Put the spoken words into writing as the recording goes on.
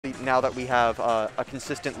now that we have a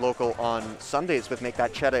consistent local on Sundays with Make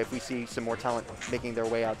That Cheddar, if we see some more talent making their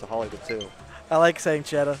way out to Hollywood too. I like saying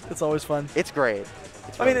Cheddar. It's always fun. It's great.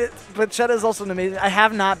 I mean, but Cheddar is also an amazing. I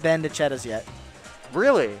have not been to Chedda's yet.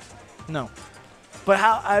 Really? No. But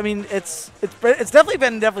how? I mean, it's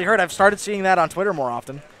definitely heard. I've started seeing that on Twitter more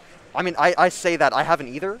often. I mean, I say that I haven't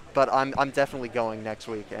either, but I'm definitely going next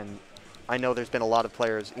week, and I know there's been a lot of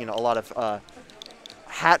players, a lot of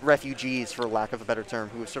hat refugees, for lack of a better term,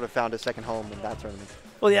 who have sort of found a second home in that tournament.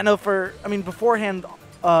 Well, yeah, no, beforehand,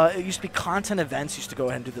 it used to be content events used to go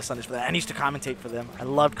ahead and do the Sundays for that. I used to commentate for them. I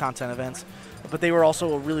loved content events, but they were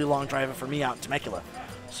also a really long drive for me out in Temecula.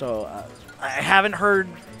 So I haven't heard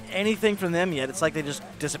anything from them yet. It's like they just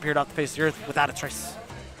disappeared off the face of the earth without a trace.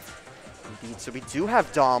 Indeed. So we do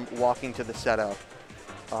have Dom walking to the setup.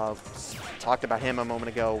 Talked about him a moment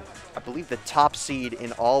ago. I believe the top seed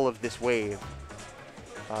in all of this wave.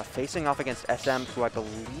 Facing off against SM, who I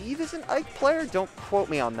believe is an Ike player. Don't quote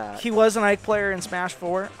me on that. He was an Ike player in Smash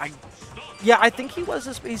 4. Yeah, I think he was.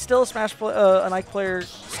 He's still an Ike player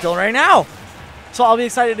still right now. So I'll be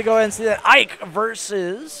excited to go ahead and see that Ike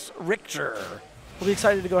versus Richter. We'll be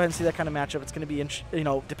excited to go ahead and see that kind of matchup. It's going to be,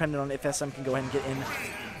 dependent on if SM can go ahead and get in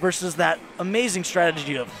versus that amazing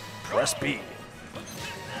strategy of press B.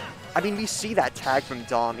 I mean, we see that tag from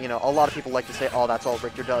Dom. A lot of people like to say, oh, that's all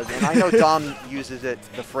Richter does. And I know Dom uses the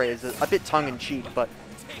phrase a bit tongue-in-cheek, but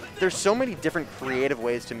there's so many different creative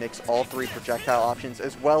ways to mix all three projectile options,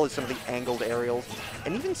 as well as some of the angled aerials,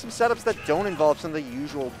 and even some setups that don't involve some of the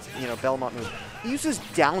usual, Belmont moves. He uses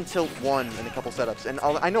down tilt 1 in a couple setups, and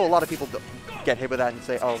I know a lot of people get hit with that and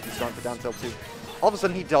say, oh, he's going for down tilt 2. All of a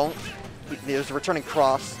sudden, he don't. There's a returning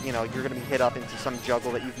cross, you're going to be hit up into some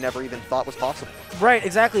juggle that you've never even thought was possible. Right,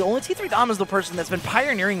 exactly. Only T3 Dom is the person that's been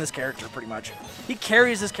pioneering this character, pretty much. He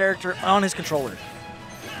carries this character on his controller,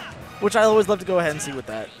 which I always love to go ahead and see with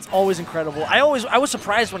that. It's always incredible. I was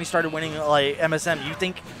surprised when he started winning like MSM. You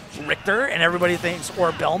think Richter, and everybody thinks,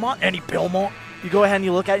 or Belmont, any Belmont. You go ahead and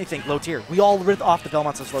you look at it and you think low tier. We all writ off the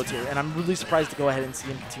Belmonts as low tier, and I'm really surprised to go ahead and see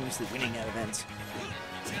him continuously winning at events.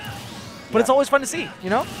 But it's always fun to see,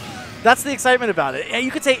 That's the excitement about it. And you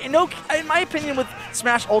could say, in my opinion, with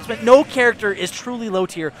Smash Ultimate, no character is truly low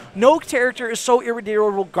tier. No character is so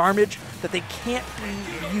irredeemable garbage that they can't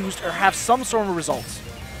be used or have some sort of results.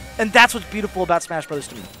 And that's what's beautiful about Smash Brothers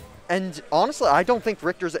to me. And honestly, I don't think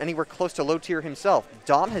Richter's anywhere close to low tier himself.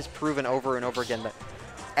 Dom has proven over and over again that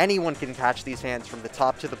anyone can catch these hands from the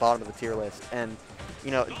top to the bottom of the tier list. And,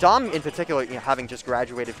 Dom in particular, having just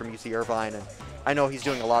graduated from UC Irvine, and I know he's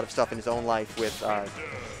doing a lot of stuff in his own life with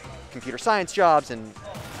computer science jobs and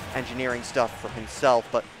engineering stuff for himself,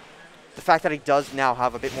 but the fact that he does now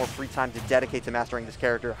have a bit more free time to dedicate to mastering this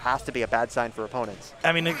character has to be a bad sign for opponents.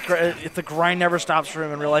 I mean, if the grind never stops for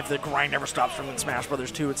him in real life, the grind never stops for him in Smash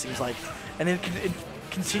Brothers 2, it seems like. And in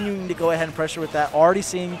continuing to go ahead and pressure with that, already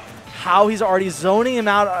seeing how he's already zoning him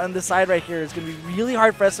out on the side right here, it's going to be really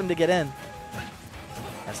hard for SM to get in.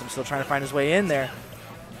 SM still trying to find his way in there.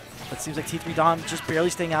 But it seems like T3 Dom just barely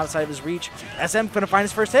staying outside of his reach. SM going to find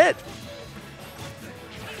his first hit.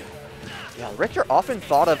 Yeah, Richter often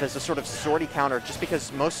thought of as a sort of sortie counter just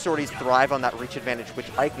because most sorties thrive on that reach advantage, which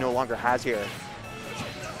Ike no longer has here.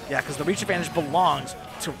 Yeah, because the reach advantage belongs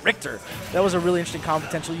to Richter. That was a really interesting combo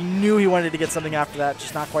potential. You knew he wanted to get something after that,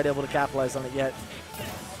 just not quite able to capitalize on it yet.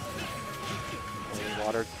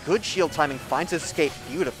 Water, good shield timing, finds his escape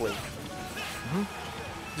beautifully.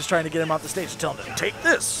 Just trying to get him off the stage, telling him to take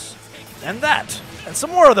this, and that, and some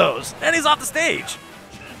more of those, and he's off the stage.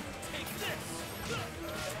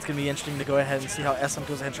 It's going to be interesting to go ahead and see how SM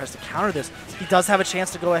goes ahead and tries to counter this. He does have a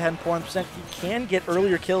chance to go ahead and pour in percent. He can get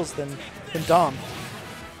earlier kills than Dom.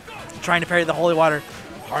 Trying to parry the Holy Water.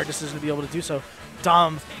 Hard decision to be able to do so.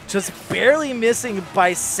 Dom just barely missing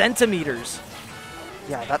by centimeters.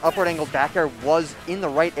 Yeah, that upward angled back air was in the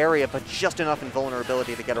right area, but just enough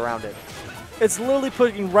invulnerability to get around it. It's literally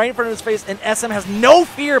putting right in front of his face, and SM has no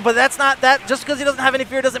fear, but that's not that. Just because he doesn't have any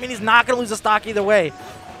fear doesn't mean he's not going to lose a stock either way.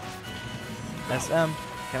 SM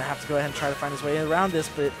going to have to go ahead and try to find his way around this,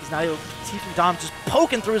 but he's not able to. T3 Dom just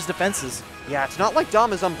poking through his defenses. Yeah, it's not like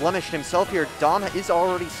Dom is unblemished himself here. Dom is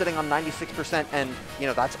already sitting on 96%, and,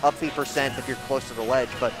 that's up the percent if you're close to the ledge,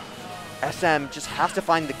 but SM just has to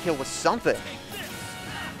find the kill with something.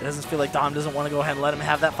 It doesn't feel like Dom doesn't want to go ahead and let him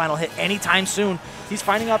have that final hit anytime soon. He's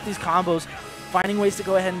finding out these combos, finding ways to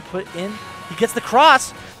go ahead and put in. He gets the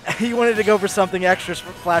cross. He wanted to go for something extra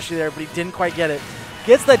flashy there, but he didn't quite get it.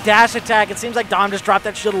 Gets the dash attack. It seems like Dom just dropped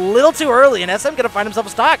that shield a little too early, and SM going to find himself a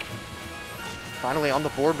stock. Finally on the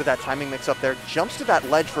board with that timing mix up there. Jumps to that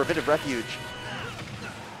ledge for a bit of refuge.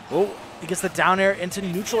 Oh, he gets the down air into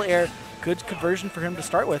neutral air. Good conversion for him to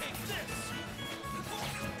start with.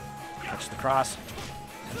 Catch the cross.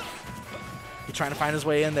 He's trying to find his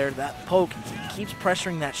way in there. That poke keeps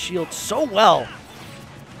pressuring that shield so well.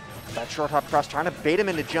 That short hop cross trying to bait him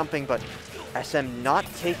into jumping, but SM not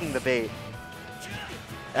taking the bait.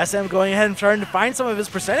 SM going ahead and trying to find some of his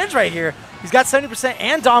percentage right here. He's got 70%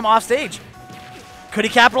 and Dom off stage. Could he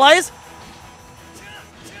capitalize?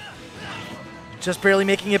 Just barely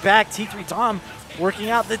making it back. T3 Dom working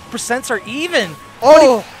out. The percents are even.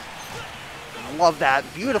 Oh! Love that.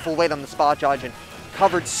 Beautiful weight on the spot dodge and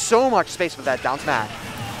covered so much space with that down smash.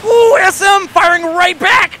 Ooh, SM firing right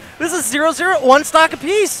back. This is 0-0, one stock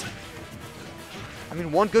apiece. I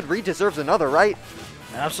mean, one good read deserves another, right?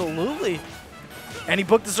 Absolutely. Any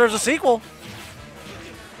book deserves a sequel.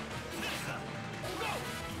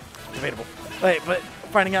 Debatable. Wait, but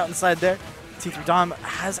finding out inside there, T3 Dom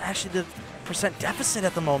has actually the percent deficit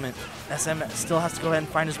at the moment. SM still has to go ahead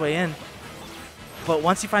and find his way in. But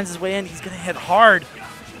once he finds his way in, he's going to hit hard.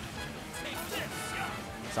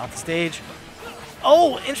 He's off the stage.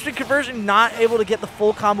 Oh, interesting conversion. Not able to get the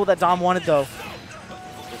full combo that Dom wanted, though.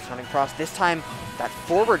 Returning cross. This time, that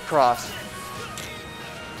forward cross.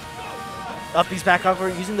 Up he's back over,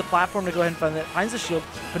 using the platform to go ahead and find it. Finds the shield,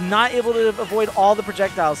 but not able to avoid all the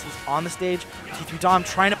projectiles. He's on the stage. T3 Dom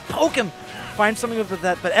trying to poke him. Find something with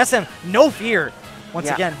that, but SM, no fear. Once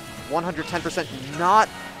again. 110% not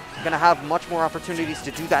going to have much more opportunities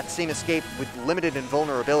to do that same escape with limited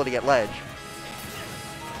invulnerability at ledge.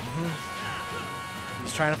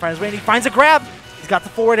 He's trying to find his way, and he finds a grab. He's got the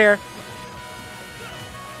forward air.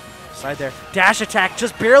 Side there. Dash attack,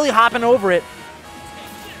 just barely hopping over it.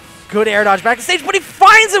 Good air dodge back to stage, but he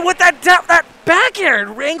finds it with that back air.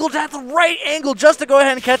 Angled at the right angle just to go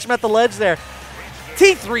ahead and catch him at the ledge there.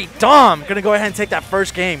 T3 Dom going to go ahead and take that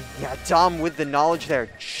first game. Yeah, Dom with the knowledge there.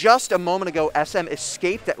 Just a moment ago, SM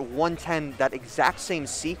escaped at 110, that exact same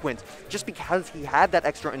sequence, just because he had that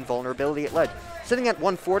extra invulnerability at ledge. Sitting at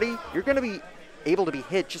 140, you're going to be able to be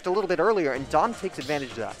hit just a little bit earlier, and Dom takes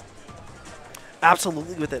advantage of that.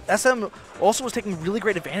 Absolutely with it. SM also was taking really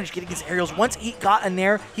great advantage getting his aerials. Once he got in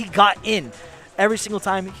there, he got in. Every single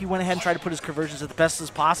time he went ahead and tried to put his conversions at the best as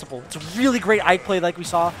possible. It's a really great eye play like we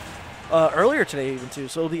saw earlier today even too.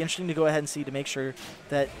 So it'll be interesting to go ahead and see to make sure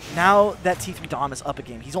that now that T3 Dom is up a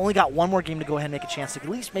game. He's only got one more game to go ahead and make a chance to at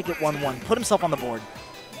least make it 1-1. Put himself on the board.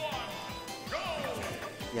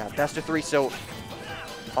 Yeah, best of three. So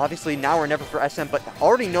obviously now or never for SM, but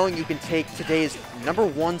already knowing you can take today's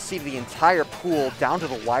 #1 seed of the entire pool down to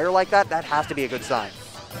the wire like that, that has to be a good sign.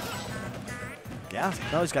 Yeah,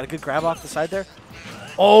 no, he's got a good grab off the side there.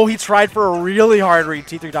 Oh, he tried for a really hard read.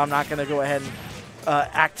 T3 Dom not going to go ahead and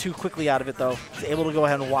act too quickly out of it, though. He's able to go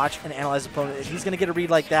ahead and watch and analyze the opponent. If he's going to get a read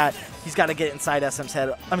like that, he's got to get inside SM's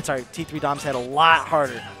head. I'm sorry, T3 Dom's head a lot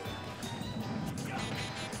harder.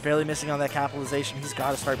 Barely missing on that capitalization. He's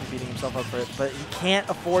got to start beating himself up for it, but he can't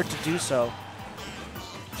afford to do so.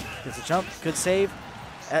 Gets a jump. Good save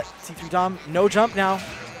at T3 Dom. No jump now.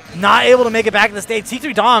 Not able to make it back to the stage.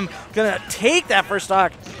 T3 Dom going to take that first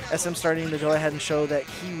stock. SM starting to go ahead and show that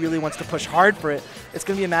he really wants to push hard for it. It's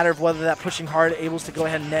going to be a matter of whether that pushing hard able to go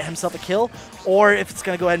ahead and net himself a kill, or if it's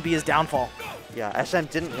going to go ahead and be his downfall. Yeah, SM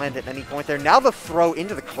didn't land at any point there. Now the throw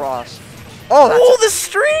into the cross. Oh, that's the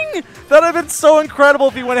string! That would have been so incredible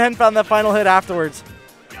if he went ahead and found that final hit afterwards.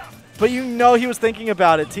 But you know he was thinking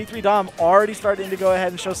about it. T3 Dom already starting to go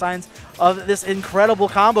ahead and show signs of this incredible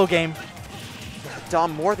combo game.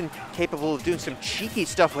 Dom more than capable of doing some cheeky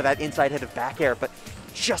stuff with that inside hit of back air, but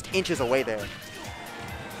just inches away there.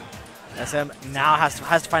 SM now has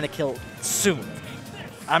to find a kill soon.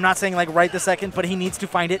 I'm not saying like right this second, but he needs to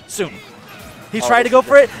find it soon. He's trying to go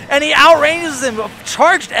for it, and he outranges him.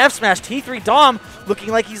 Charged F smash. T3 Dom looking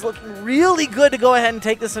like he's looking really good to go ahead and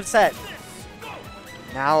take this set.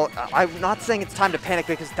 Now, I'm not saying it's time to panic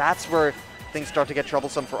because that's where things start to get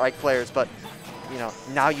troublesome for Ike players, but you know,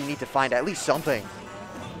 now you need to find at least something.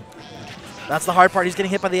 That's the hard part. He's getting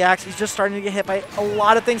hit by the axe. He's just starting to get hit by a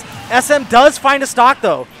lot of things. SM does find a stock,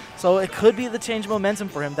 though, so it could be the change of momentum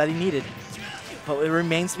for him that he needed. But it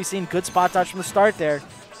remains to be seen. Good spot dodge from the start there.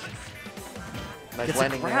 Nice Gets a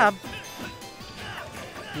landing grab. there.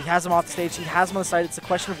 He has him off the stage. He has him on the side. It's a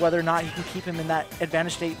question of whether or not he can keep him in that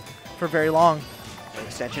advantage state for very long.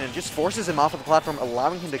 Extension and just forces him off of the platform,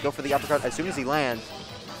 allowing him to go for the uppercut as soon as he lands.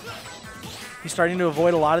 He's starting to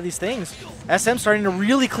avoid a lot of these things. SM starting to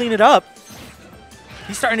really clean it up.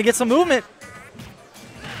 He's starting to get some movement.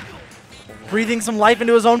 Breathing some life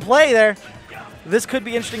into his own play there. This could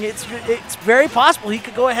be interesting. It's very possible he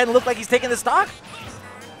could go ahead and look like he's taking the stock.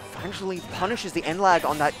 Finally punishes the end lag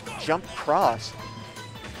on that jump cross.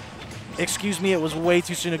 Excuse me, it was way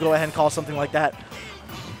too soon to go ahead and call something like that.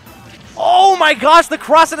 Oh my gosh, the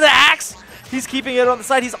cross into the axe. He's keeping it on the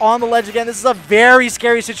side. He's on the ledge again. This is a very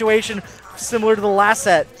scary situation, similar to the last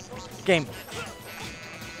set game.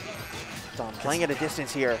 Dom playing at a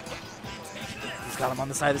distance here. He's got him on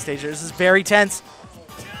the side of the stage. This is very tense.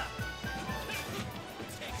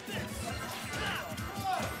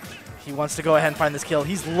 He wants to go ahead and find this kill.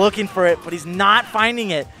 He's looking for it, but he's not finding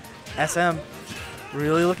it. SM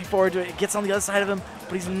really looking forward to it. It gets on the other side of him,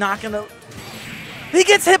 but he's not going to... He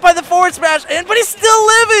gets hit by the forward smash, but he's still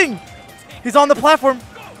living! He's on the platform.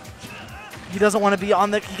 He doesn't want to be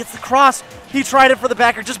on the... He gets the cross. He tried it for the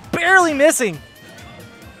backer, just barely missing.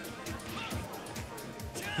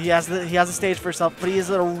 He has the stage for himself, but he is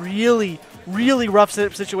in a really, really rough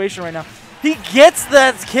situation right now. He gets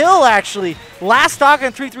that kill, actually. Last stock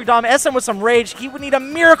on 3-3 Dom. SM with some rage. He would need a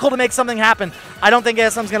miracle to make something happen. I don't think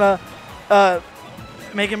SM's going to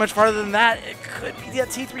make it much farther than that. It could be that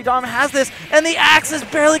T3 Dom has this, and the axe is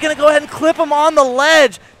barely going to go ahead and clip him on the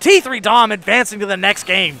ledge. T3 Dom advancing to the next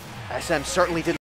game. SM certainly did